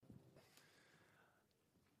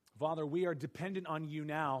Father, we are dependent on you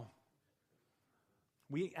now.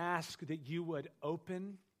 We ask that you would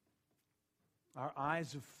open our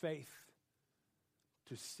eyes of faith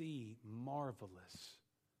to see marvelous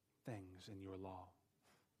things in your law.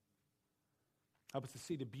 Help us to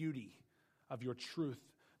see the beauty of your truth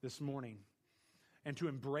this morning and to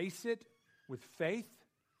embrace it with faith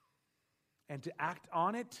and to act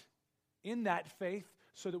on it in that faith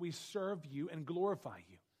so that we serve you and glorify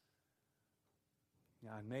you.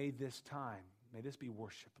 God, may this time, may this be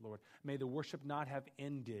worship, Lord. May the worship not have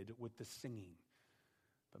ended with the singing,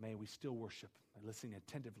 but may we still worship by listening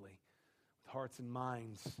attentively with hearts and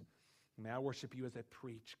minds. And may I worship you as I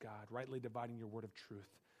preach, God, rightly dividing your word of truth.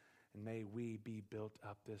 And may we be built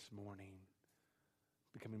up this morning,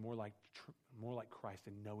 becoming more like Christ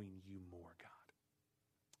and knowing you more,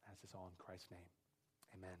 God. As is all in Christ's name.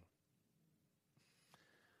 Amen.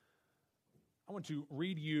 I want to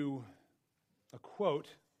read you a quote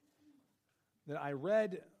that I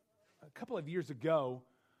read a couple of years ago,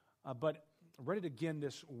 but I read it again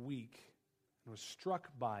this week and was struck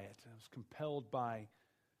by it. I was compelled by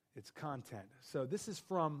its content. So this is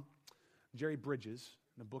from Jerry Bridges,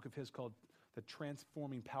 in a book of his called The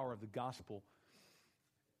Transforming Power of the Gospel.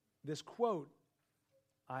 This quote,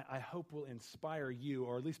 I hope will inspire you,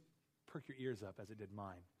 or at least perk your ears up as it did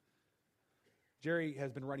mine. Jerry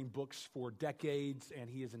has been writing books for decades, and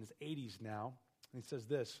he is in his 80s now. And he says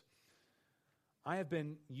this: I have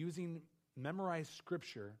been using memorized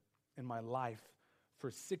scripture in my life for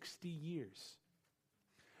 60 years,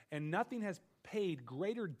 and nothing has paid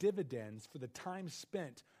greater dividends for the time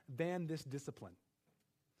spent than this discipline.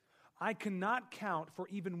 I cannot count for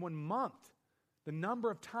even 1 month the number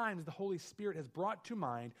of times the Holy Spirit has brought to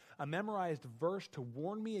mind a memorized verse to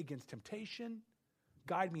warn me against temptation,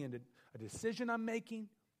 guide me into a decision I'm making,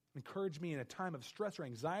 encourage me in a time of stress or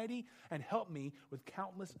anxiety, and help me with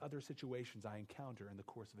countless other situations I encounter in the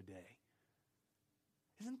course of a day.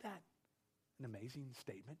 Isn't that an amazing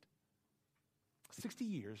statement? 60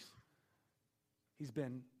 years he's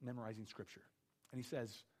been memorizing Scripture. And he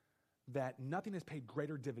says that nothing has paid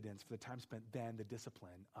greater dividends for the time spent than the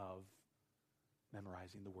discipline of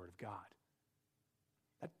memorizing the Word of God.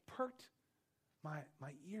 That perked my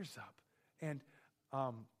ears up. And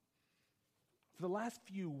for the last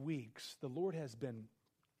few weeks, the Lord has been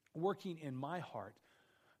working in my heart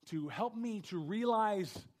to help me to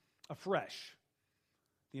realize afresh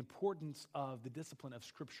the importance of the discipline of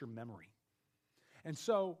Scripture memory. And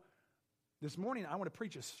so this morning, I want to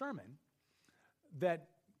preach a sermon that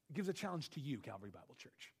gives a challenge to you, Calvary Bible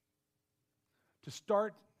Church, to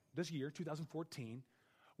start this year, 2014,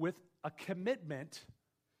 with a commitment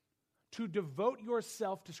to devote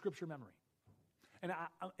yourself to Scripture memory. And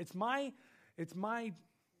it's my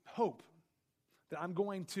hope that I'm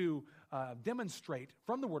going to demonstrate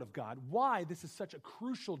from the Word of God why this is such a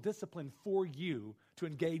crucial discipline for you to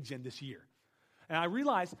engage in this year. And I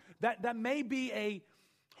realize that may be a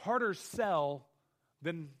harder sell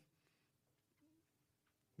than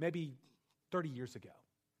maybe 30 years ago,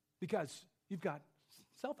 because you've got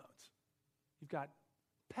cell phones. You've got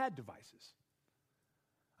pad devices.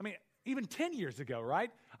 I mean, even 10 years ago,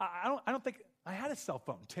 right? I don't think I had a cell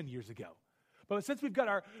phone 10 years ago. But since we've got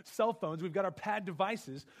our cell phones, we've got our pad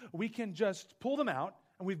devices, we can just pull them out,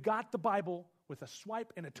 and we've got the Bible with a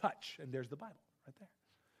swipe and a touch, and there's the Bible right there.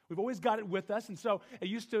 We've always got it with us, and so it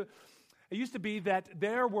used to be that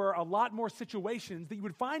there were a lot more situations that you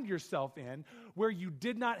would find yourself in where you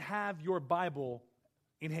did not have your Bible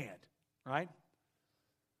in hand, right?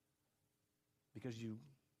 Because you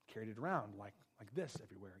carried it around like this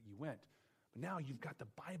everywhere you went. But now you've got the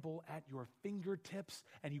Bible at your fingertips,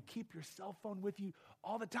 and you keep your cell phone with you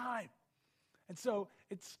all the time. And so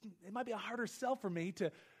it might be a harder sell for me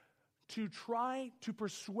to try to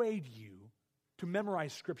persuade you to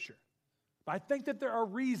memorize Scripture. But I think that there are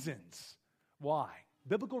reasons why,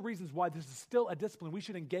 biblical reasons why this is still a discipline we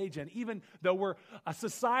should engage in, even though we're a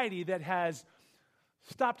society that has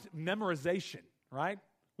stopped memorization, right?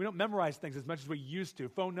 We don't memorize things as much as we used to.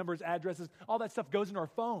 Phone numbers, addresses, all that stuff goes in our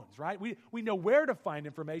phones, right? We know where to find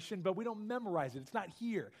information, but we don't memorize it. It's not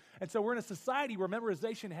here. And so we're in a society where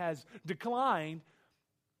memorization has declined.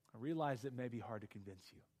 I realize it may be hard to convince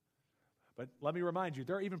you. But let me remind you,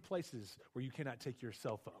 there are even places where you cannot take your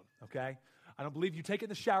cell phone, okay? I don't believe you take it in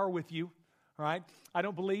the shower with you, all right? I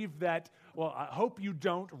don't believe that, well, I hope you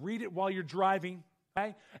don't read it while you're driving.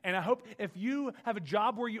 Okay? And I hope if you have a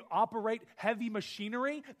job where you operate heavy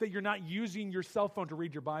machinery, that you're not using your cell phone to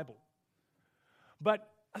read your Bible. But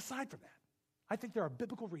aside from that, I think there are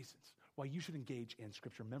biblical reasons why you should engage in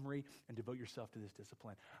Scripture memory and devote yourself to this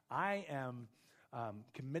discipline. I am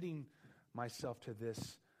committing myself to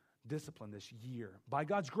this discipline this year. By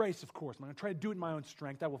God's grace, of course. I'm going to try to do it in my own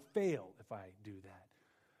strength. I will fail if I do that.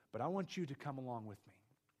 But I want you to come along with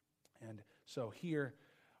me. And so here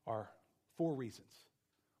are 4 reasons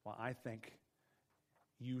why I think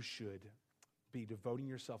you should be devoting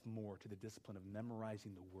yourself more to the discipline of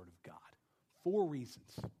memorizing the Word of God. 4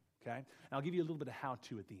 reasons, okay? And I'll give you a little bit of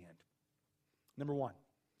how-to at the end. Number 1,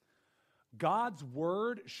 God's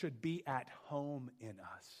Word should be at home in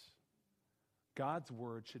us. God's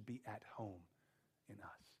Word should be at home in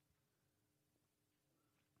us.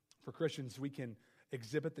 For Christians, we can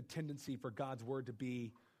exhibit the tendency for God's Word to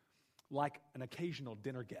be like an occasional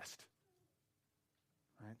dinner guest,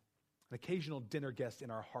 right? An occasional dinner guest in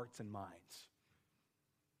our hearts and minds.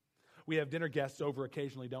 We have dinner guests over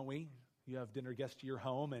occasionally, don't we? You have dinner guests to your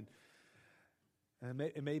home, and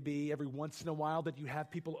it may be every once in a while that you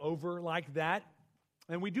have people over like that.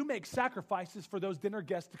 And we do make sacrifices for those dinner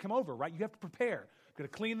guests to come over, right? You have to prepare. You've got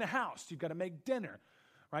to clean the house. You've got to make dinner,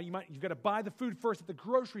 right? You've got to buy the food first at the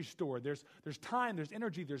grocery store. There's time, there's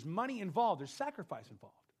energy, there's money involved, there's sacrifice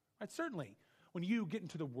involved, right? Certainly, when you get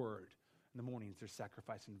into the Word in the mornings, there's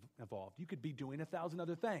sacrifice involved. You could be doing 1,000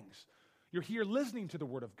 other things. You're here listening to the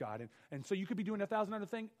Word of God, and so you could be doing 1,000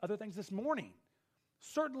 other things this morning.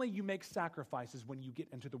 Certainly, you make sacrifices when you get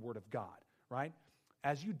into the Word of God, right?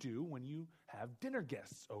 As you do when you have dinner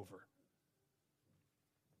guests over.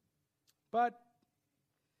 But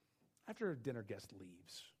after a dinner guest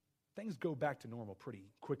leaves, things go back to normal pretty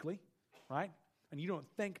quickly, right? And you don't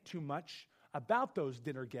think too much about those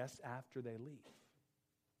dinner guests after they leave.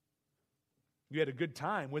 You had a good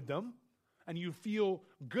time with them, and you feel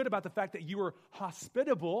good about the fact that you were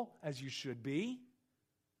hospitable, as you should be.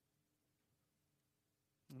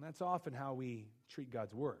 And that's often how we treat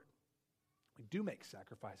God's Word. We do make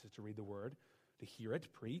sacrifices to read the Word, to hear it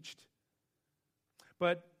preached.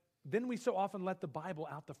 But then we so often let the Bible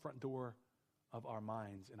out the front door of our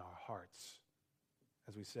minds and our hearts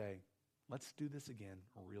as we say, let's do this again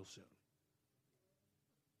real soon.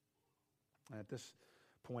 And at this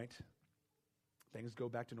point, things go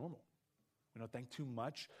back to normal. We don't think too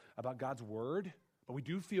much about God's Word, but we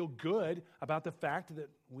do feel good about the fact that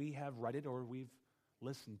we have read it or we've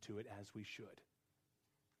listened to it as we should.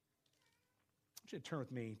 I want you to turn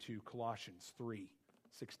with me to Colossians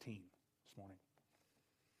 3:16 this morning.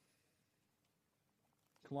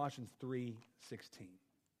 Colossians 3:16.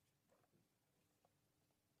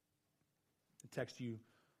 The text you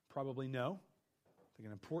probably know. I think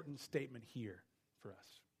an important statement here for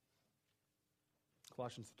us.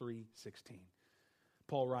 Colossians 3:16.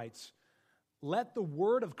 Paul writes, "Let the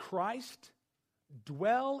word of Christ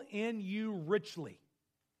dwell in you richly,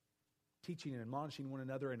 teaching and admonishing one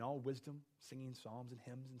another in all wisdom, singing psalms and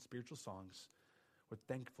hymns and spiritual songs with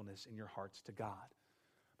thankfulness in your hearts to God."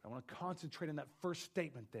 But I want to concentrate on that first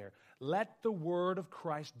statement there. Let the word of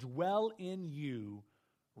Christ dwell in you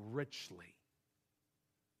richly.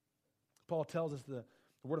 Paul tells us the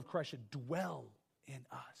word of Christ should dwell in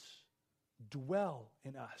us. Dwell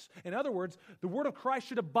in us. In other words, the word of Christ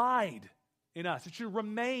should abide in us. It should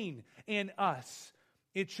remain in us.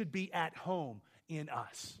 It should be at home in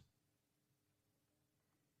us.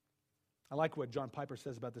 I like what John Piper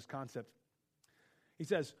says about this concept. He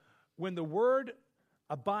says, when the word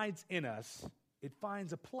abides in us, it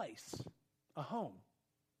finds a place, a home.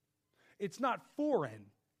 It's not foreign,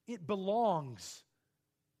 it belongs.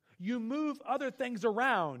 You move other things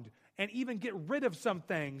around and even get rid of some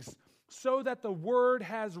things so that the word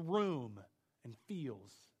has room and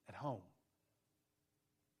feels at home.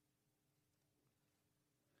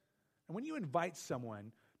 And when you invite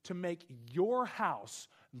someone to make your house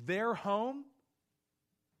their home,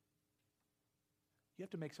 you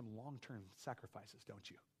have to make some long-term sacrifices, don't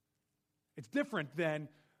you? It's different than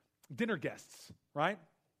dinner guests, right?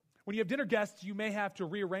 When you have dinner guests, you may have to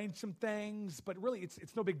rearrange some things, but really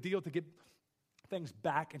it's no big deal to get things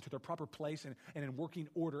back into their proper place and in working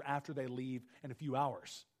order after they leave in a few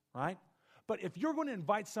hours, right? But if you're going to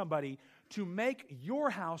invite somebody to make your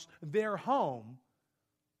house their home,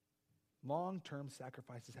 long-term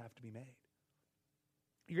sacrifices have to be made.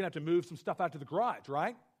 You're going to have to move some stuff out to the garage,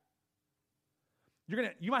 right?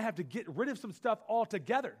 You might have to get rid of some stuff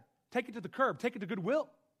altogether. Take it to the curb. Take it to Goodwill.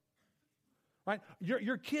 Right?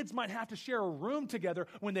 Your kids might have to share a room together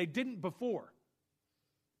when they didn't before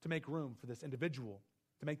to make room for this individual,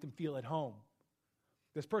 to make them feel at home.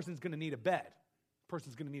 This person's going to need a bed. This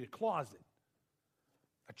person's going to need a closet,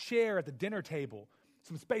 a chair at the dinner table,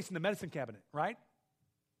 some space in the medicine cabinet, right?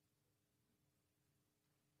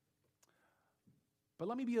 But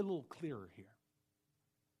let me be a little clearer here.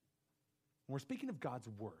 When we're speaking of God's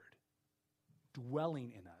word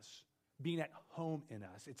dwelling in us, being at home in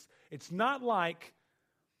us. It's not like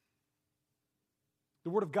the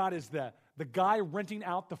Word of God is the guy renting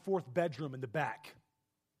out the fourth bedroom in the back.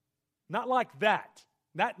 Not like that.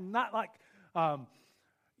 Not like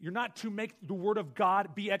you're not to make the Word of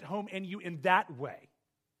God be at home in you in that way.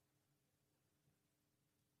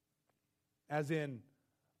 As in,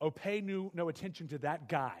 pay no attention to that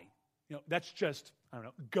guy. That's just,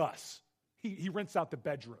 Gus. He rents out the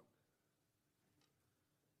bedroom.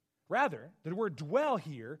 Rather, the word dwell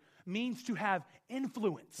here means to have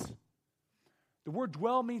influence. The word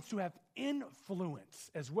dwell means to have influence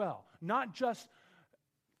as well. Not just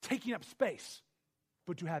taking up space,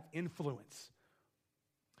 but to have influence.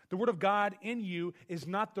 The Word of God in you is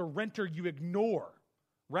not the renter you ignore.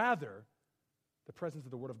 Rather, the presence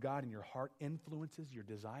of the Word of God in your heart influences your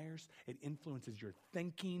desires. It influences your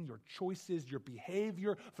thinking, your choices, your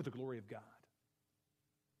behavior for the glory of God.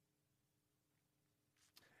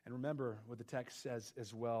 And remember what the text says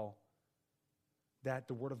as well, that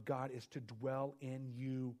the Word of God is to dwell in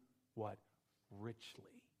you, what?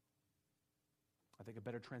 Richly. I think a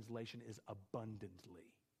better translation is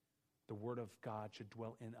abundantly. The Word of God should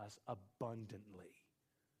dwell in us abundantly.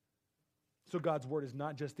 So God's Word is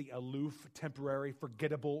not just the aloof, temporary,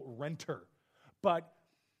 forgettable renter, but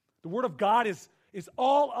the Word of God is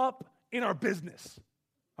all up in our business,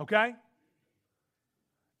 okay?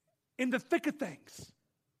 In the thick of things.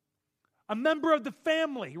 A member of the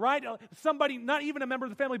family, right? Somebody, not even a member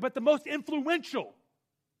of the family, but the most influential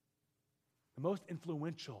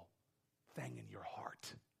thing in your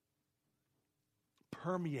heart.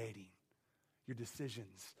 Permeating your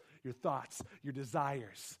decisions, your thoughts, your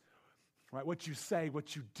desires, right? What you say,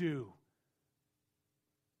 what you do.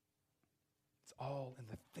 It's all in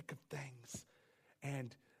the thick of things.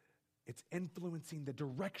 And it's influencing the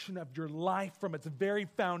direction of your life from its very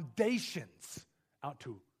foundations out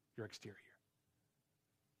to your exterior.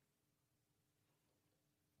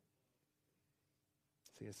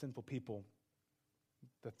 See, as sinful people,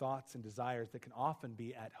 the thoughts and desires that can often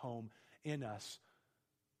be at home in us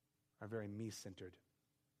are very me-centered.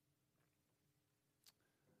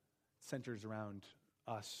 It centers around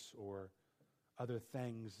us or other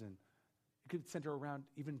things, and it could center around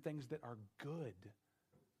even things that are good,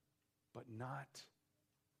 but not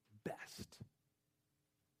best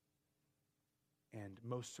and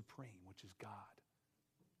most supreme, which is God,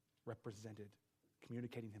 represented,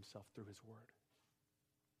 communicating himself through his word.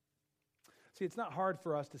 See, it's not hard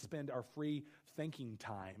for us to spend our free thinking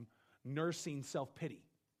time nursing self-pity,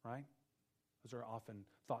 right? Those are often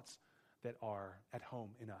thoughts that are at home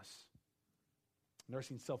in us.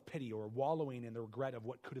 Nursing self-pity or wallowing in the regret of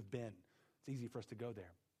what could have been. It's easy for us to go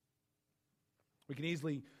there. We can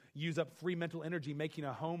easily use up free mental energy making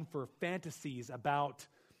a home for fantasies about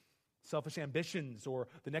selfish ambitions or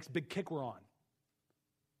the next big kick we're on.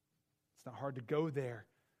 It's not hard to go there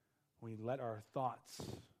when we let our thoughts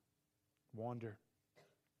wander.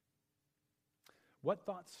 What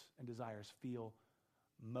thoughts and desires feel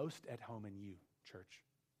most at home in you, church?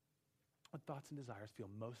 What thoughts and desires feel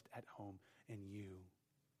most at home in you?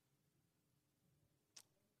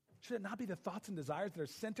 Should it not be the thoughts and desires that are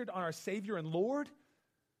centered on our Savior and Lord?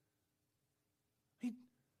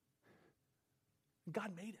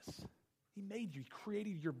 God made us. He made you. He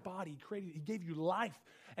created your body. He gave you life.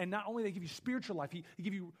 And not only did he give you spiritual life, he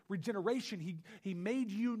gave you regeneration. He made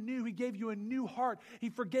you new. He gave you a new heart. He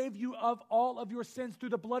forgave you of all of your sins through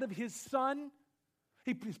the blood of his Son.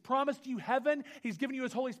 He's promised you heaven. He's given you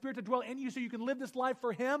his Holy Spirit to dwell in you so you can live this life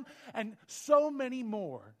for him. And so many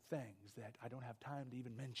more things that I don't have time to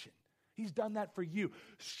even mention. He's done that for you.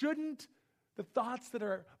 Shouldn't the thoughts that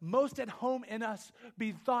are most at home in us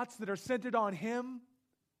be thoughts that are centered on him?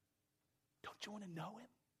 Don't you want to know him?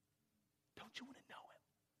 Don't you want to know him?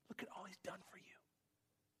 Look at all he's done for you.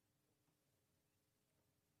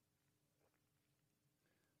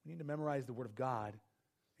 We need to memorize the Word of God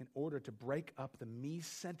in order to break up the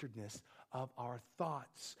me-centeredness of our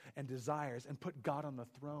thoughts and desires and put God on the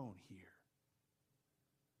throne here.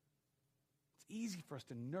 It's easy for us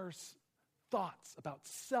to nurse thoughts about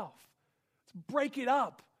self. Let's break it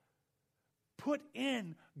up. Put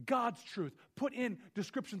in God's truth. Put in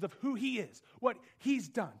descriptions of who he is, what he's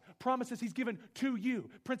done, promises he's given to you,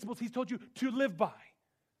 principles he's told you to live by.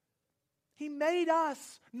 He made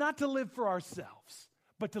us not to live for ourselves,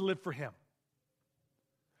 but to live for him.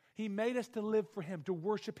 He made us to live for him, to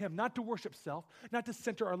worship him, not to worship self, not to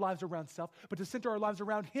center our lives around self, but to center our lives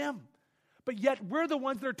around him. But yet we're the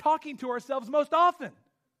ones that are talking to ourselves most often.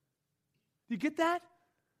 You get that?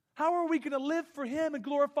 How are we going to live for him and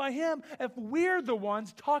glorify him if we're the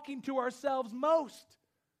ones talking to ourselves most?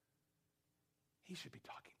 He should be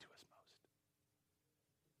talking to us most.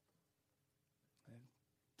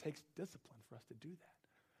 takes discipline for us to do that.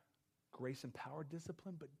 Grace-empowered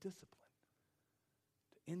discipline, but discipline.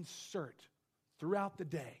 To insert throughout the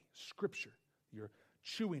day Scripture you're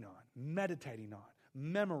chewing on, meditating on,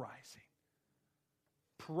 memorizing,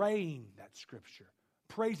 praying that Scripture,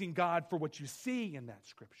 praising God for what you see in that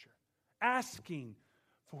Scripture, asking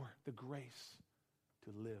for the grace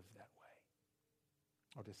to live that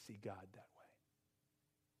way or to see God that way.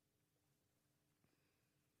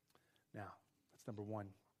 Now, that's number one.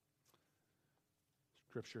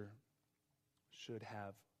 Scripture should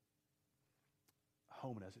have a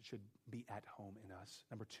home in us. It should be at home in us.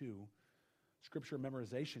 Number two, Scripture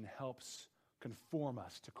memorization helps conform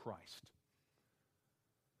us to Christ.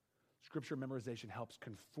 Scripture memorization helps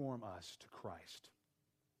conform us to Christ.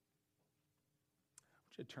 I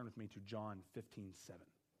want you to turn with me to John 15:7.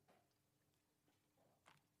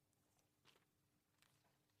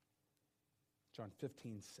 John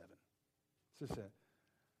 15:7. This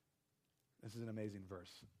is an amazing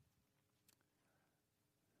verse.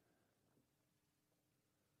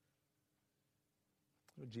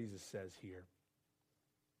 What Jesus says here.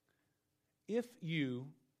 If you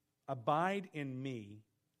abide in me,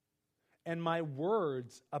 and my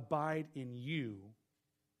words abide in you,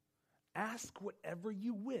 ask whatever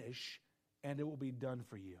you wish, and it will be done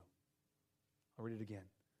for you. I'll read it again.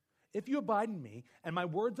 If you abide in me, and my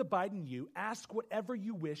words abide in you, ask whatever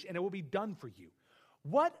you wish, and it will be done for you.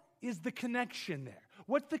 What is the connection there?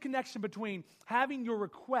 What's the connection between having your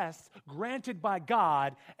requests granted by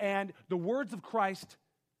God and the words of Christ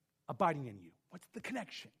abiding in you? What's the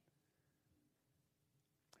connection?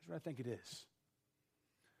 Here's what I think it is.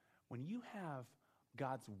 When you have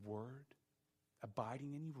God's word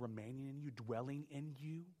abiding in you, remaining in you, dwelling in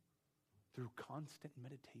you through constant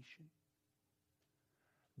meditation,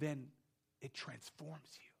 then it transforms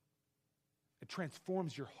you. It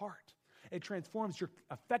transforms your heart. It transforms your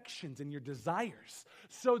affections and your desires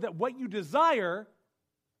so that what you desire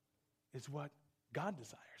is what God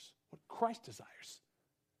desires, what Christ desires.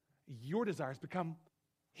 Your desires become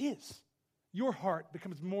His. Your heart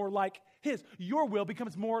becomes more like His. Your will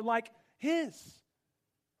becomes more like His.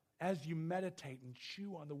 As you meditate and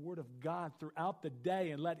chew on the Word of God throughout the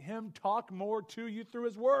day and let Him talk more to you through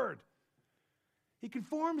His Word, He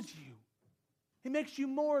conforms you. He makes you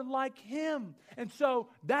more like Him. And so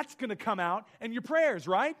that's going to come out in your prayers,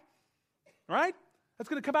 right? Right? That's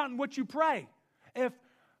going to come out in what you pray. If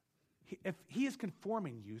He is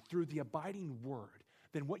conforming you through the abiding Word,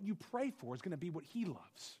 then what you pray for is going to be what He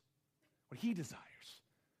loves, what He desires.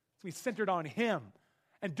 It's going to be centered on Him.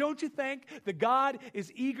 And don't you think that God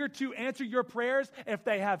is eager to answer your prayers if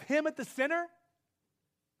they have Him at the center?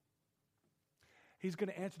 He's going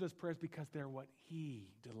to answer those prayers because they're what He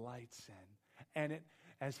delights in. And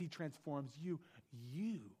as He transforms you,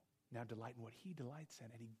 you now delight in what He delights in,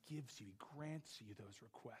 and He gives you, He grants you those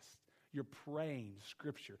requests. You're praying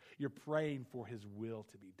Scripture. You're praying for His will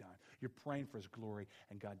to be done. You're praying for His glory,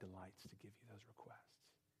 and God delights to give you those requests.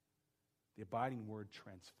 The abiding Word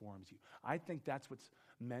transforms you. I think that's what's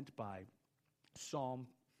meant by Psalm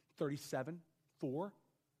 37:4.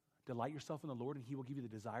 Delight yourself in the Lord, and He will give you the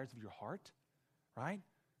desires of your heart. Right?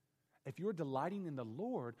 If you're delighting in the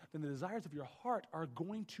Lord, then the desires of your heart are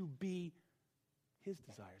going to be His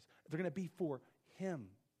desires. They're going to be for Him.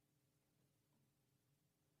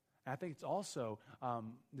 And I think it's also,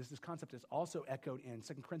 this concept is also echoed in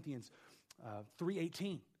 2 Corinthians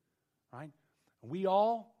 3:18, right? We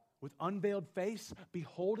all, with unveiled face,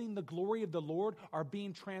 beholding the glory of the Lord, are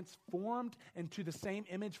being transformed into the same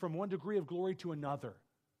image from one degree of glory to another.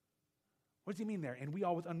 What does he mean there? And we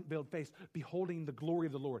all with unveiled face, beholding the glory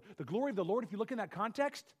of the Lord. The glory of the Lord, if you look in that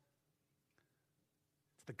context,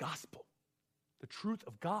 it's the gospel, the truth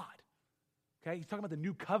of God. Okay, he's talking about the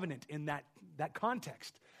new covenant in that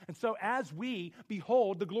context. And so as we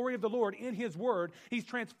behold the glory of the Lord in His Word, He's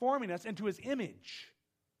transforming us into His image.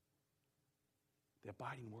 The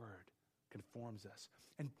abiding Word conforms us.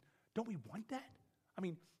 And don't we want that? I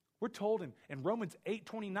mean, we're told in Romans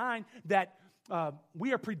 8:29 that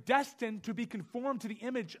we are predestined to be conformed to the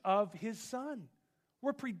image of His Son.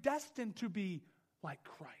 We're predestined to be like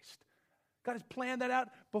Christ. God has planned that out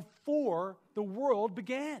before the world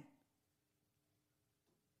began.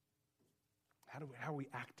 How are we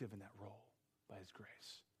active in that role? By His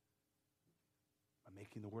grace. By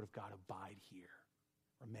making the Word of God abide here,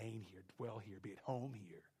 remain here, dwell here, be at home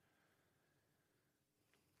here.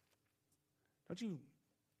 Don't you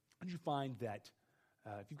find that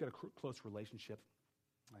if you've got a close relationship,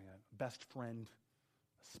 like a best friend,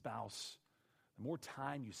 a spouse, the more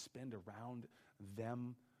time you spend around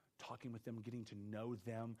them talking with them, getting to know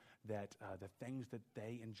them, that the things that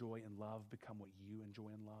they enjoy and love become what you enjoy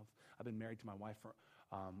and love. I've been married to my wife for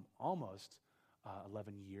almost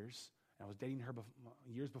 11 years, and I was dating her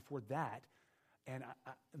years before that. And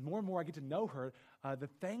more and more I get to know her, the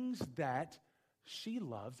things that she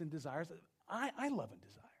loves and desires, I love and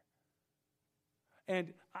desire.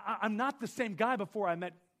 And I'm not the same guy before I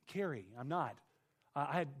met Carrie. I'm not.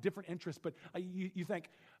 I had different interests, but you think,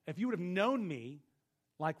 if you would have known me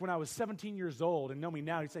like when I was 17 years old and know me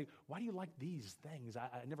now, you'd say, why do you like these things? I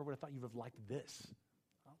never would have thought you would have liked this.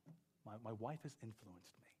 Well, my wife has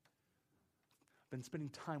influenced me. I've been spending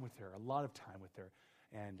time with her, a lot of time with her,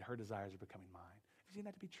 and her desires are becoming mine. Have you seen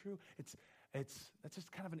that to be true? That's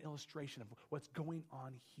just kind of an illustration of what's going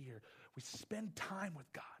on here. We spend time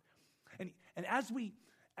with God. And as we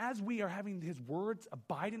are having his words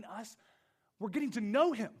abide in us, we're getting to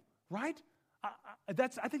know him, right?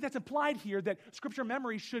 I think that's implied here, that scripture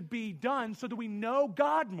memory should be done so that we know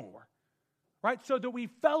God more, right? So that we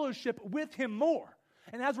fellowship with him more.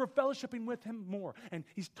 And as we're fellowshipping with him more, and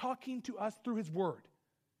he's talking to us through his word,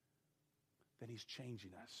 then he's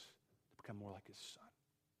changing us to become more like his son.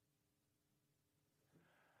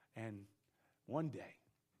 And one day,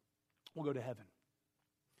 we'll go to heaven.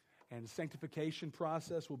 And the sanctification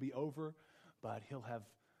process will be over, but he'll have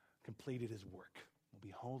completed his work. We'll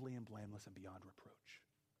be holy and blameless and beyond reproach,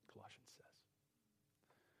 Colossians says.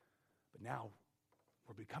 But now,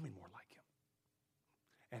 we're becoming more like him.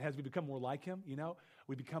 And as we become more like him,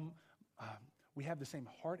 we have the same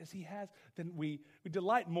heart as he has, then we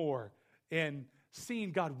delight more in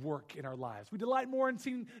seeing God work in our lives. We delight more in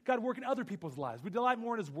seeing God work in other people's lives. We delight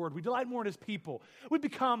more in his word. We delight more in his people. We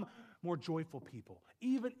become more joyful people,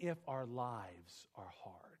 even if our lives are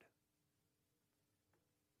hard.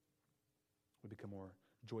 We become more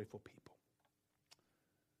joyful people.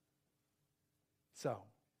 So,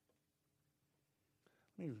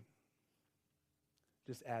 let me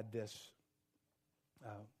just add this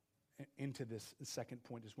into this second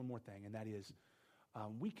point, just one more thing, and that is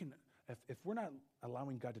we can, if we're not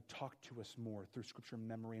allowing God to talk to us more through scripture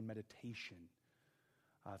memory and meditation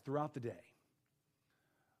throughout the day,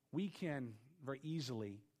 we can very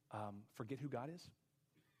easily forget who God is.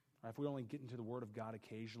 If we only get into the Word of God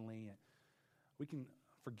occasionally, we can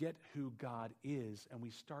forget who God is, and we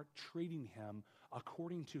start treating him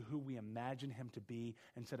according to who we imagine him to be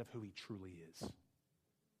instead of who he truly is.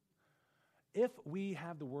 If we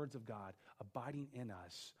have the words of God abiding in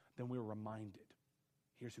us, then we're reminded,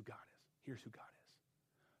 here's who God is. Here's who God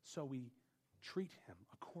is. So we treat him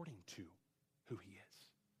according to who he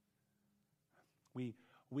is.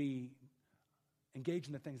 We engage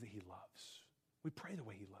in the things that he loves. We pray the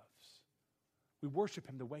way he loves. We worship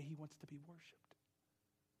him the way he wants to be worshiped.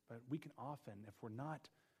 But we can often, if we're not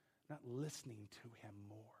listening to him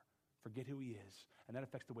more, forget who he is, and that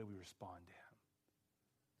affects the way we respond to him.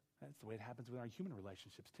 That's the way it happens with our human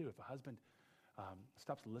relationships too. If a husband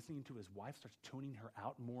stops listening to his wife, starts tuning her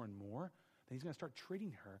out more and more, then he's going to start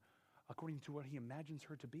treating her according to what he imagines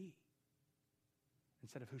her to be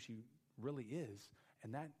instead of who she really is,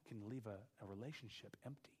 and that can leave a relationship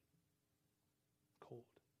empty, cold.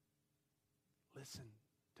 Listen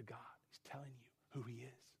to God. He's telling you who he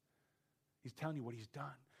is. He's telling you what he's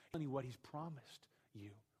done, telling you what he's promised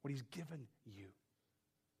you, what he's given you.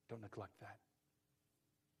 Don't neglect that.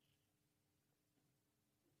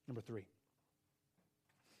 Number 3,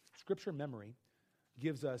 scripture memory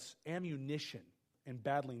gives us ammunition in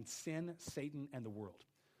battling sin, Satan, and the world.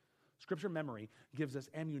 Scripture memory gives us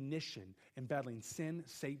ammunition in battling sin,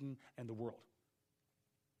 Satan, and the world.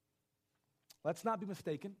 Let's not be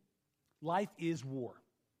mistaken. Life is war.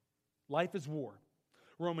 Life is war.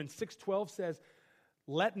 Romans 6:12 says,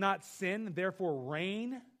 let not sin therefore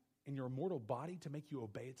reign in your mortal body to make you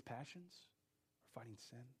obey its passions. We're fighting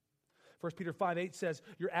sin. 1 Peter 5:8 says,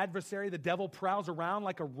 your adversary, the devil, prowls around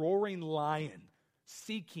like a roaring lion,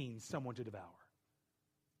 seeking someone to devour.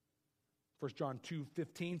 1 John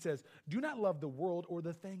 2:15 says, do not love the world or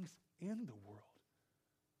the things in the world.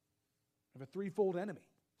 We have a threefold enemy: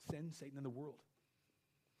 sin, Satan, and the world.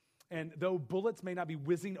 And though bullets may not be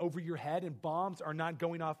whizzing over your head and bombs are not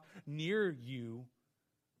going off near you,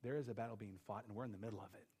 there is a battle being fought, and we're in the middle of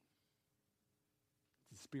it.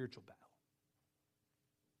 It's a spiritual battle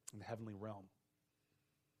in the heavenly realm.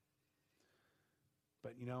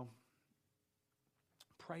 But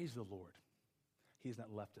praise the Lord. He has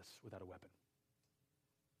not left us without a weapon.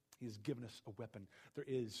 He has given us a weapon.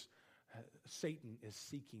 Satan is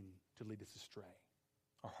seeking to lead us astray.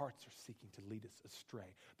 Our hearts are seeking to lead us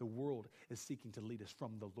astray. The world is seeking to lead us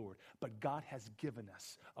from the Lord. But God has given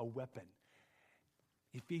us a weapon.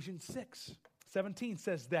 Ephesians 6 17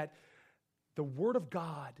 says that the Word of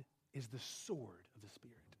God is the sword of the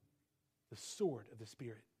Spirit. The sword of the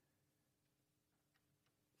Spirit.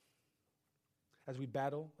 As we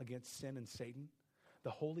battle against sin and Satan, the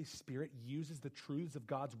Holy Spirit uses the truths of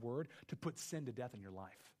God's Word to put sin to death in your life.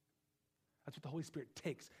 That's what the Holy Spirit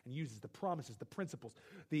takes and uses, the promises, the principles,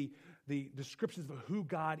 the descriptions of who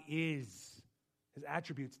God is, His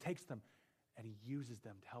attributes, takes them, and He uses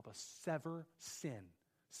them to help us sever sin,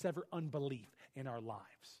 sever unbelief in our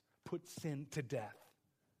lives, put sin to death.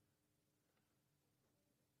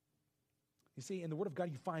 You see, in the Word of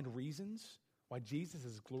God, you find reasons why Jesus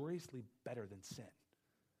is gloriously better than sin.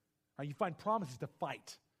 Right? You find promises to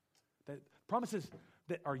fight, promises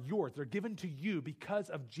that are yours, that are given to you because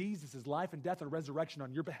of Jesus' life and death and resurrection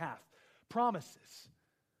on your behalf. Promises.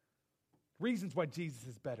 Reasons why Jesus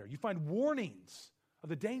is better. You find warnings of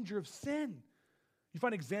the danger of sin. You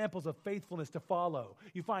find examples of faithfulness to follow.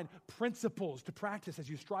 You find principles to practice as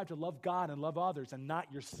you strive to love God and love others and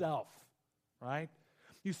not yourself, right?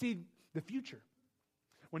 You see the future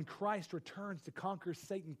when Christ returns to conquer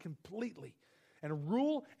Satan completely and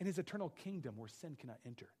rule in His eternal kingdom where sin cannot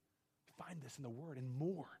enter. You find this in the Word and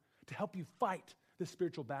more to help you fight this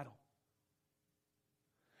spiritual battle.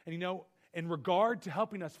 And you know, in regard to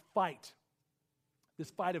helping us fight this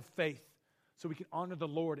fight of faith so we can honor the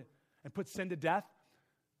Lord and put sin to death,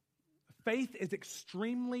 faith is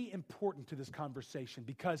extremely important to this conversation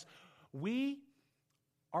because we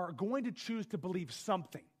are going to choose to believe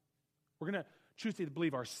something. We're going to choose to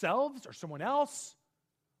believe ourselves or someone else,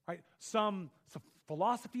 right? Some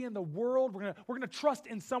philosophy in the world. We're going to trust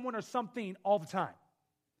in someone or something all the time.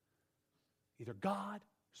 Either God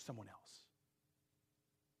or someone else.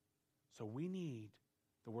 So we need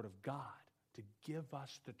the Word of God to give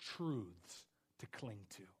us the truths to cling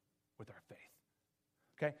to with our faith.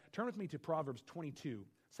 Okay? Turn with me to Proverbs 22,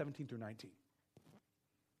 17 through 19. I'm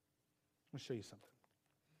going to show you something.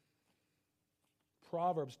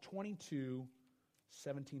 Proverbs 22,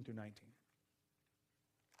 17 through 19.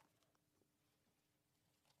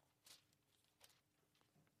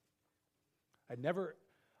 I'd never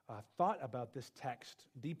thought about this text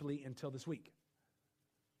deeply until this week.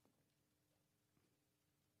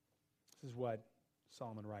 This is what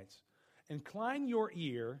Solomon writes. Incline your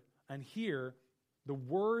ear and hear the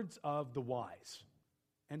words of the wise,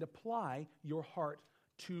 and apply your heart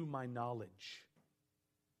to my knowledge.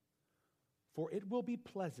 For it will be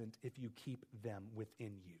pleasant if you keep them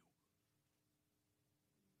within you.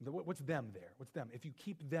 What's them there? What's them? If you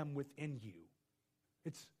keep them within you.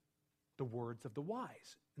 It's the words of the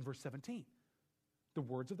wise in verse 17. The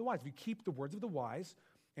words of the wise. If you keep the words of the wise,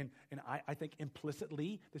 and I think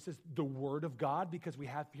implicitly this is the Word of God because we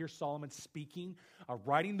have here Solomon speaking,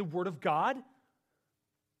 writing the Word of God.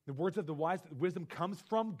 The words of the wise, wisdom comes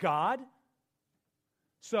from God.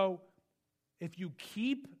 So if you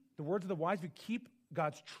keep the words of the wise, if you keep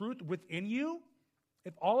God's truth within you,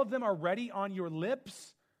 if all of them are ready on your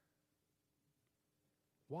lips,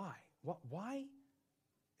 why? Why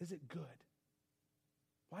is it good?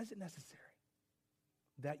 Why is it necessary?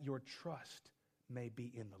 That your trust may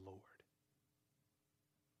be in the Lord.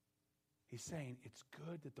 He's saying it's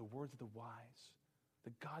good that the words of the wise,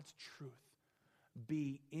 that God's truth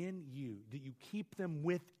be in you, that you keep them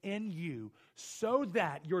within you so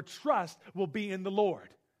that your trust will be in the Lord.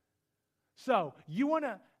 So, you want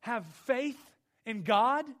to have faith in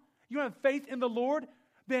God? You want to have faith in the Lord?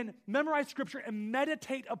 Then memorize Scripture and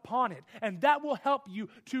meditate upon it. And that will help you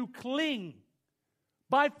to cling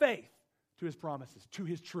by faith to His promises, to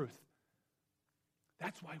His truth.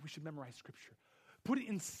 That's why we should memorize Scripture. Put it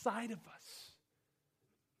inside of us.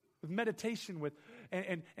 With meditation,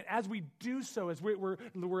 and as we do so, as we're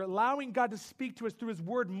allowing God to speak to us through His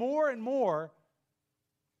Word more and more,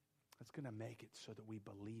 it's going to make it so that we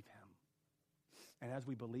believe Him. And as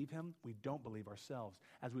we believe Him, we don't believe ourselves.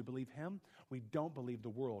 As we believe Him, we don't believe the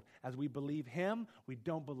world. As we believe Him, we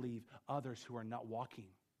don't believe others who are not walking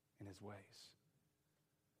in His ways.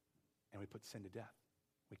 And we put sin to death.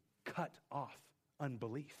 We cut off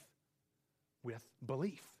unbelief with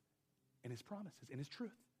belief in His promises, in His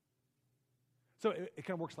truth. So it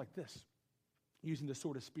kind of works like this, using the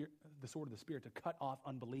sword of the Spirit to cut off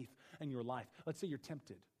unbelief in your life. Let's say you're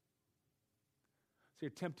tempted. So you're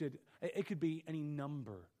tempted. It could be any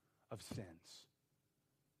number of sins.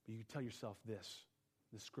 But you tell yourself this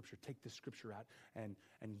Scripture. Take this Scripture out and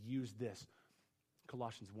use this.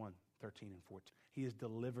 Colossians 1, 13 and 14. He has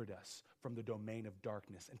delivered us from the domain of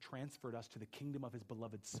darkness and transferred us to the kingdom of His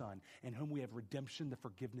beloved Son, in whom we have redemption, the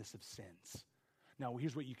forgiveness of sins. Now,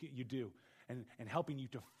 here's what you do, and helping you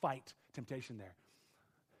to fight temptation there.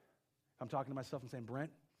 I'm talking to myself and saying,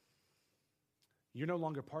 Brent, you're no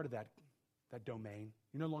longer part of that domain.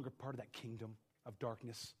 You're no longer part of that kingdom of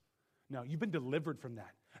darkness. No, you've been delivered from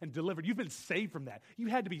that. And delivered, you've been saved from that. You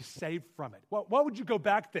had to be saved from it. Why would you go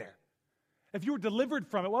back there? If you were delivered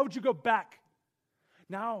from it, why would you go back?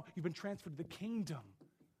 Now you've been transferred to the kingdom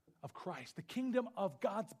of Christ, the kingdom of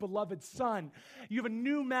God's beloved Son. You have a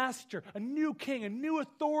new master, a new king, a new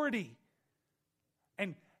authority.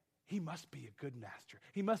 And he must be a good master.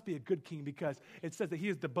 He must be a good king because it says that he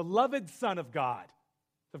is the beloved Son of God.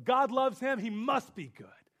 If God loves him, he must be good.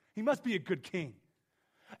 He must be a good king.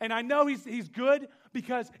 And I know he's good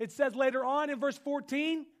because it says later on in verse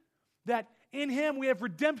 14 that in him we have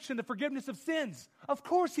redemption, the forgiveness of sins. Of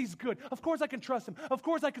course he's good. Of course I can trust him. Of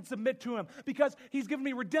course I can submit to him because he's given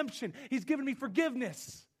me redemption. He's given me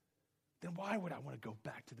forgiveness. Then why would I want to go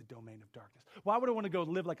back to the domain of darkness? Why would I want to go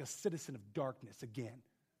live like a citizen of darkness again?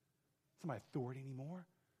 It's not my authority anymore.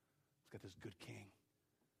 I've got this good king.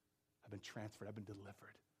 I've been transferred. I've been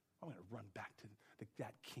delivered. I'm going to run back to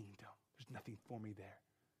that kingdom. There's nothing for me there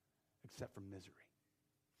except for misery.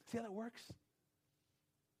 See how that works?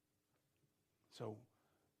 So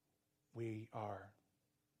we are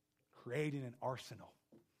creating an arsenal,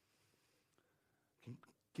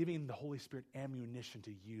 giving the Holy Spirit ammunition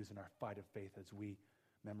to use in our fight of faith as we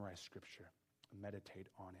memorize Scripture, meditate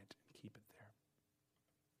on it, and keep it there.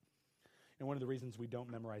 And one of the reasons we don't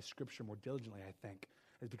memorize Scripture more diligently, I think,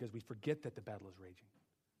 is because we forget that the battle is raging.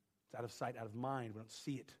 It's out of sight, out of mind. We don't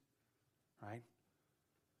see it, right?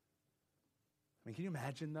 I mean, can you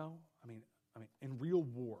imagine, though? I mean, in real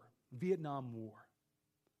war, Vietnam War,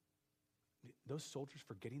 those soldiers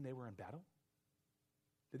forgetting they were in battle?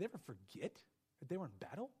 Did they ever forget that they were in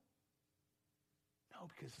battle? No,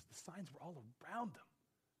 because the signs were all around them.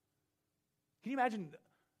 Can you imagine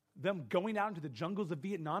them going out into the jungles of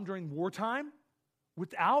Vietnam during wartime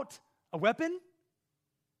without a weapon?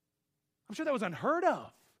 I'm sure that was unheard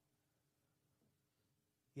of.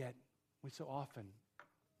 Yet, we so often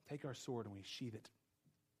take our sword and we sheath it.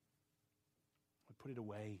 We put it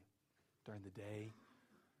away during the day,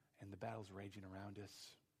 and the battle's raging around us.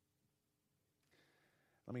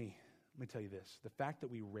 Let me tell you this. The fact that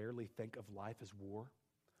we rarely think of life as war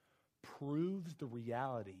proves the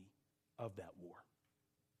reality of that war.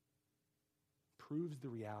 Proves the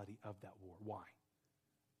reality of that war. Why?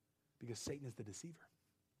 Because Satan is the deceiver,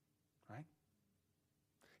 right?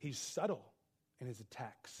 He's subtle in his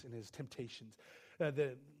attacks, in his temptations.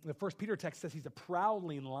 The 1 Peter text says he's a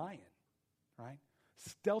prowling lion, right?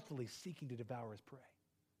 Stealthily seeking to devour his prey.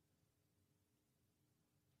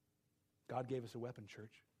 God gave us a weapon,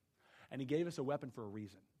 church. And he gave us a weapon for a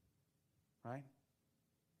reason, right?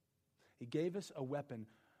 He gave us a weapon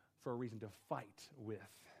for a reason to fight with.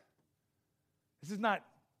 This is not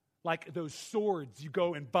like those swords you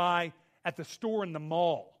go and buy at the store in the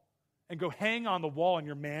mall and go hang on the wall in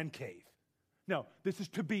your man cave. No, this is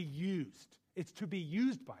to be used. It's to be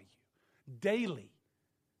used by you daily.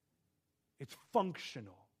 It's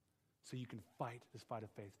functional so you can fight this fight of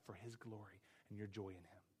faith for his glory and your joy in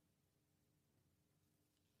him.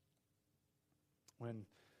 When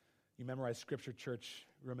you memorize Scripture, church,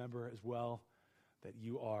 remember as well that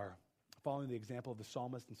you are following the example of the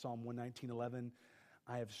psalmist in Psalm 119:11.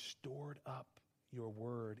 I have stored up your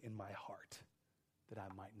word in my heart that I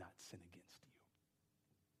might not sin against you.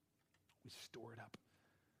 We store it up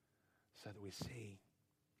so that we see,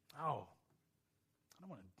 I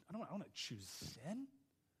don't want to choose sin.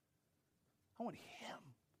 I want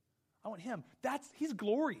him. He's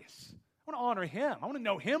glorious. I want to honor him. I want to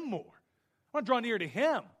know him more. I want to draw near to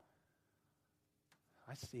him.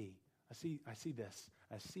 I see this.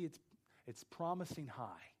 I see it's promising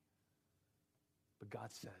high. But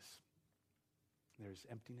God says there's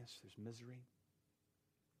emptiness, there's misery,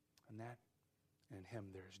 and in him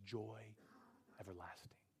there's joy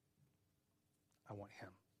everlasting. I want him.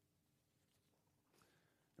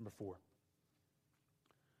 Number 4,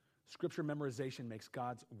 Scripture memorization makes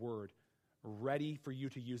God's word ready for you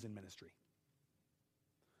to use in ministry.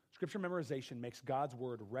 Scripture memorization makes God's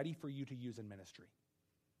word ready for you to use in ministry.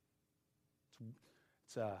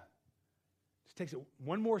 It takes it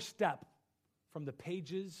one more step from the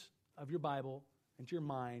pages of your Bible into your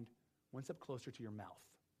mind, one step closer to your mouth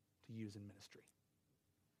to use in ministry.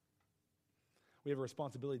 We have a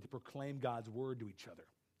responsibility to proclaim God's word to each other,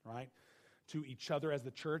 right? To each other as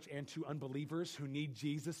the church and to unbelievers who need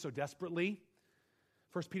Jesus so desperately.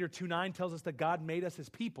 1 Peter 2:9 tells us that God made us his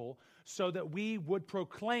people so that we would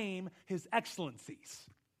proclaim his excellencies.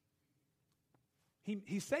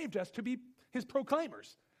 He saved us to be his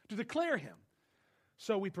proclaimers, to declare him.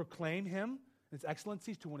 So we proclaim him, his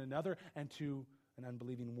excellencies to one another and to an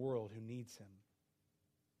unbelieving world who needs him.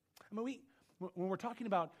 I mean, when we're talking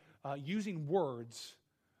about using words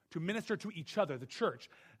to minister to each other, the church,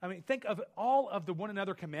 I mean, think of all of the one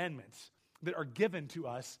another commandments that are given to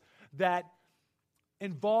us that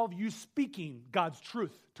involve you speaking God's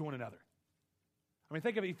truth to one another. I mean,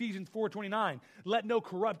 think of Ephesians 4:29. Let no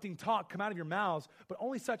corrupting talk come out of your mouths, but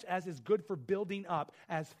only such as is good for building up,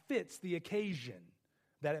 as fits the occasion,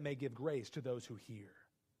 that it may give grace to those who hear.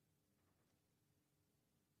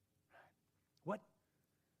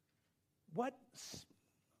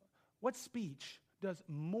 What speech does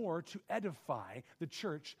more to edify the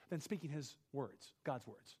church than speaking his words, God's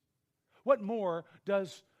words? What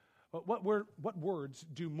words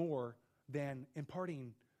do more than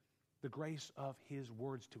imparting the grace of his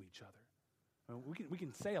words to each other? I mean, we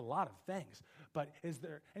can say a lot of things, but is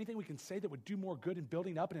there anything we can say that would do more good in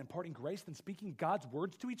building up and imparting grace than speaking God's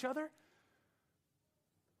words to each other?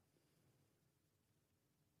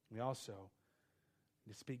 We also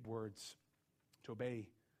need to speak words to obey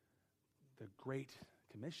the Great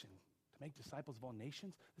Commission, to make disciples of all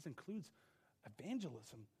nations. This includes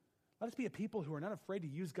evangelism. Let us be a people who are not afraid to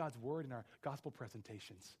use God's word in our gospel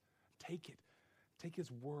presentations. Take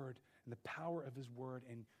his word and the power of his word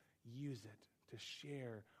and use it to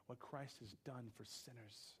share what Christ has done for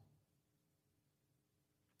sinners.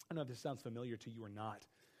 I don't know if this sounds familiar to you or not,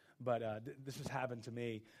 but this has happened to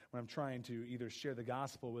me when I'm trying to either share the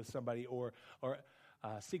gospel with somebody or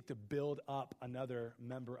seek to build up another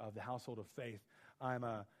member of the household of faith.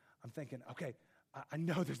 I'm thinking, okay, I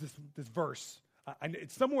know there's this verse.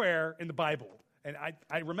 It's somewhere in the Bible, and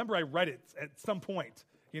I remember I read it at some point.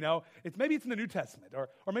 You know, maybe it's in the New Testament, or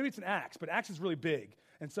maybe it's in Acts, but Acts is really big.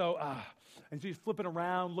 And so you're flipping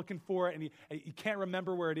around looking for it, and you can't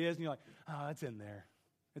remember where it is, and you're like, oh, it's in there.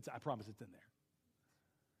 I promise it's in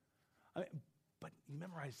there. But you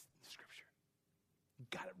memorize the Scripture. You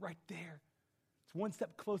got it right there. It's one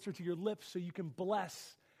step closer to your lips so you can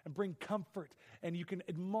bless and bring comfort, and you can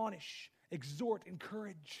admonish, exhort,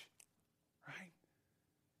 encourage, right?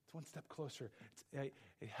 It's one step closer. It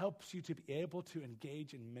helps you to be able to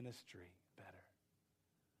engage in ministry better.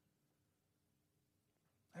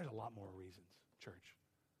 There's a lot more reasons, church.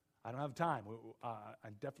 I don't have time. I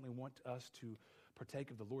definitely want us to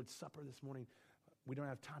partake of the Lord's Supper this morning. We don't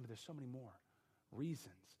have time, but there's so many more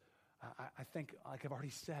reasons. I think, like I've already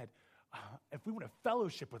said, if we want to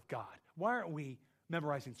fellowship with God, why aren't we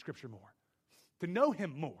memorizing Scripture more? To know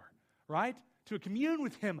him more, right? To commune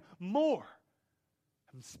with him more.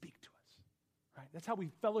 Have him speak to us, right? That's how we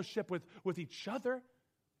fellowship with each other,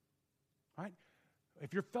 right?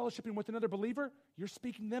 If you're fellowshipping with another believer, you're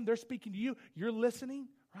speaking to them, they're speaking to you, you're listening,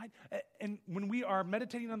 right? And when we are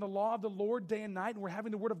meditating on the law of the Lord day and night, and we're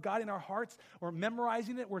having the Word of God in our hearts, we're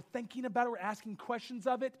memorizing it, we're thinking about it, we're asking questions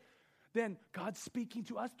of it, then God's speaking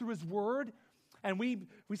to us through his word, and we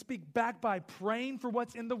speak back by praying for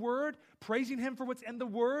what's in the word, praising him for what's in the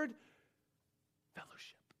word.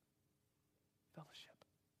 Fellowship.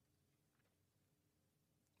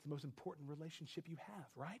 It's the most important relationship you have,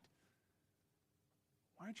 right?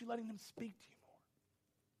 Why aren't you letting him speak to you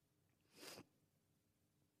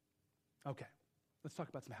more? Okay, let's talk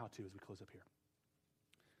about some how-to as we close up here.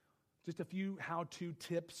 Just a few how-to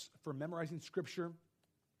tips for memorizing Scripture.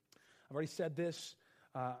 I've already said this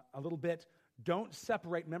a little bit. Don't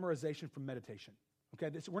separate memorization from meditation. Okay,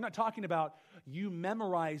 we're not talking about you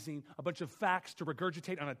memorizing a bunch of facts to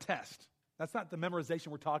regurgitate on a test. That's not the memorization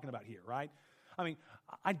we're talking about here, right? I mean,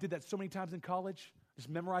 I did that so many times in college. Just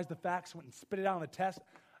memorized the facts, went and spit it out on a test.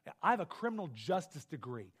 I have a criminal justice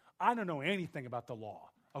degree. I don't know anything about the law,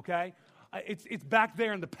 okay? It's back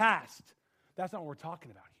there in the past. That's not what we're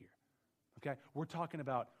talking about here, okay? We're talking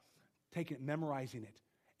about taking it, memorizing it,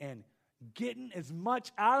 and getting as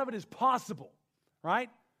much out of it as possible, right?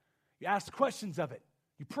 You ask questions of it.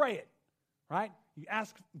 You pray it, right? You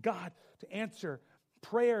ask God to answer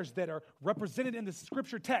prayers that are represented in the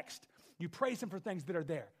Scripture text. You praise him for things that are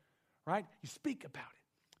there, right? You speak about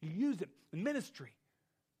it. You use it in ministry.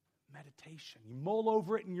 Meditation. You mull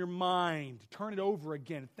over it in your mind. Turn it over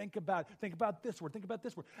again. Think about this word. Think about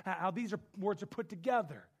this word. How these words are put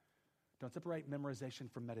together. Don't separate memorization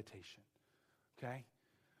from meditation, okay?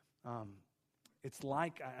 It's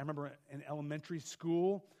like, I remember in elementary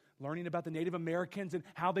school learning about the Native Americans and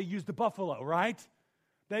how they used the buffalo, right?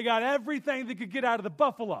 They got everything they could get out of the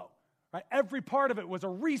buffalo, right? Every part of it was a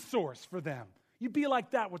resource for them. You be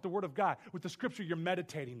like that with the Word of God, with the Scripture you're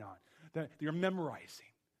meditating on, that you're memorizing.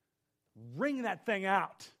 Wring that thing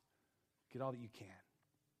out. Get all that you can.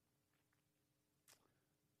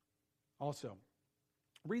 Also,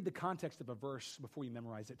 read the context of a verse before you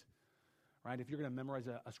memorize it. Right? If you're going to memorize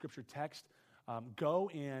a Scripture text, go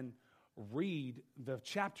and read the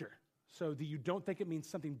chapter so that you don't think it means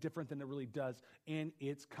something different than it really does in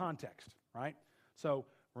its context, right? So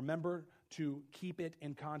remember to keep it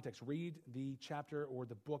in context. Read the chapter or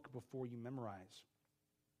the book before you memorize.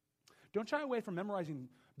 Don't shy away from memorizing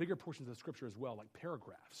bigger portions of Scripture as well, like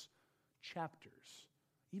paragraphs, chapters,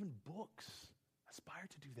 even books. Aspire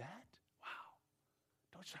to do that. Wow.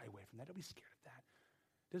 Don't shy away from that. Don't be scared of that.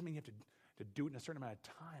 Doesn't mean you have to do it in a certain amount of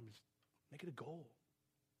time. Just make it a goal.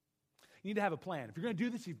 You need to have a plan. If you're going to do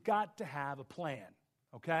this, you've got to have a plan,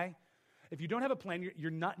 okay? If you don't have a plan,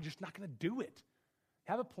 you're just not going to do it.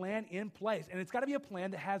 Have a plan in place, and it's got to be a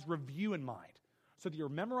plan that has review in mind, so that you're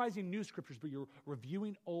memorizing new scriptures, but you're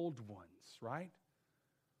reviewing old ones, right?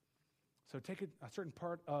 So take a certain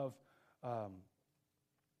part of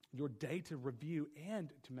your day to review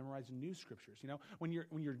and to memorize new scriptures. You know, when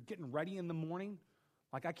you're getting ready in the morning,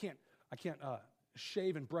 like I can't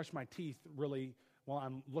shave and brush my teeth really while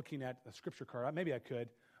I'm looking at a scripture card. Maybe I could,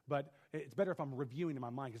 but it's better if I'm reviewing in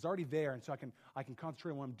my mind, because it's already there, and so I can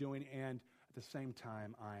concentrate on what I'm doing, and at the same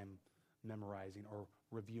time I'm memorizing or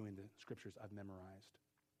reviewing the scriptures I've memorized.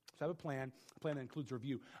 So I have a plan that includes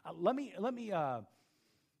review. Let me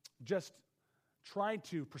just try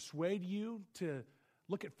to persuade you to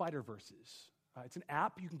look at Fighter Verses. It's an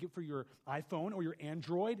app you can get for your iPhone or your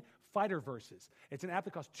Android, Fighter Verses. It's an app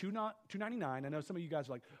that costs $2.99. I know some of you guys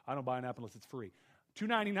are like, I don't buy an app unless it's free.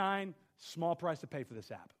 $2.99, small price to pay for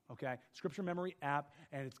this app, okay? Scripture memory app,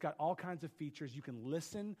 and it's got all kinds of features. You can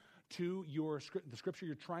listen to the scripture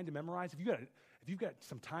you're trying to memorize. If you've got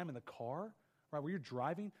some time in the car, right, where you're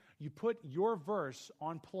driving, you put your verse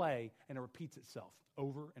on play, and it repeats itself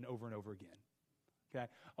over and over and over again, okay?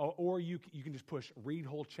 Or you can just push read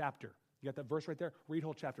whole chapter. You got that verse right there? Read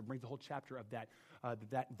whole chapter. Brings the whole chapter of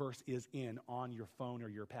that verse is in on your phone or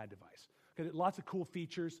your pad device. Okay, lots of cool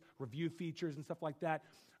features, review features and stuff like that.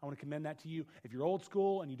 I want to commend that to you. If you're old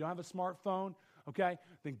school and you don't have a smartphone, okay,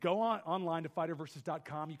 then go online to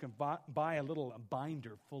fighterverses.com. You can buy a little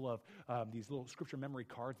binder full of these little scripture memory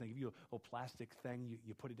cards. They give you a little plastic thing.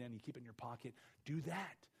 You put it in, you keep it in your pocket. Do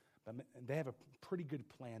that. But they have a pretty good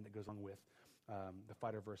plan that goes along with the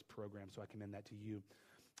Fighterverse program, so I commend that to you.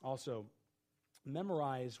 Also,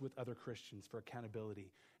 memorize with other Christians for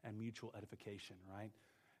accountability and mutual edification, right?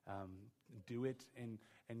 Do it in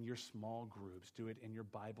your small groups. Do it in your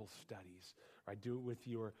Bible studies, right? Do it with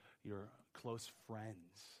your close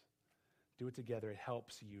friends. Do it together. It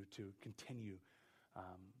helps you to continue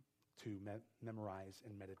to memorize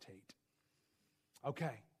and meditate.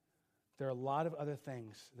 Okay, there are a lot of other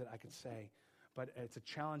things that I could say, but it's a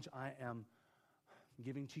challenge I am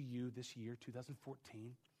giving to you this year,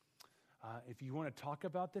 2014. If you want to talk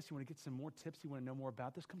about this, you want to get some more tips, you want to know more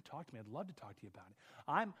about this, come talk to me. I'd love to talk to you about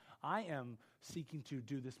it. I am seeking to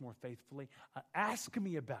do this more faithfully. Ask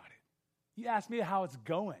me about it. You ask me how it's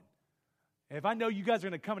going. And if I know you guys are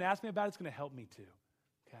going to come and ask me about it, it's going to help me too.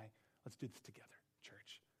 Okay? Let's do this together,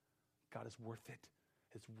 church. God is worth it.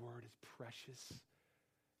 His word is precious.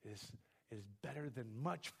 It is better than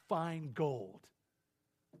much fine gold.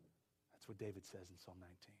 That's what David says in Psalm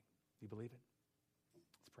 19. Do you believe it?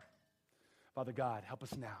 Let's pray. Father God, help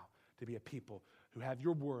us now to be a people who have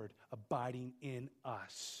your word abiding in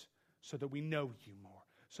us so that we know you more,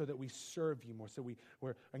 so that we serve you more, so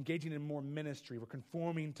we're engaging in more ministry, we're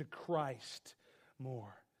conforming to Christ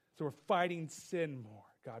more, so we're fighting sin more.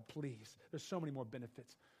 God, please. There's so many more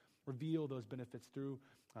benefits. Reveal those benefits through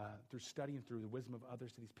studying, through the wisdom of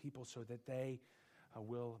others to these people so that they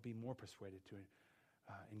will be more persuaded to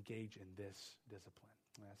engage in this discipline.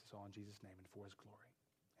 I ask this all in Jesus' name and for his glory.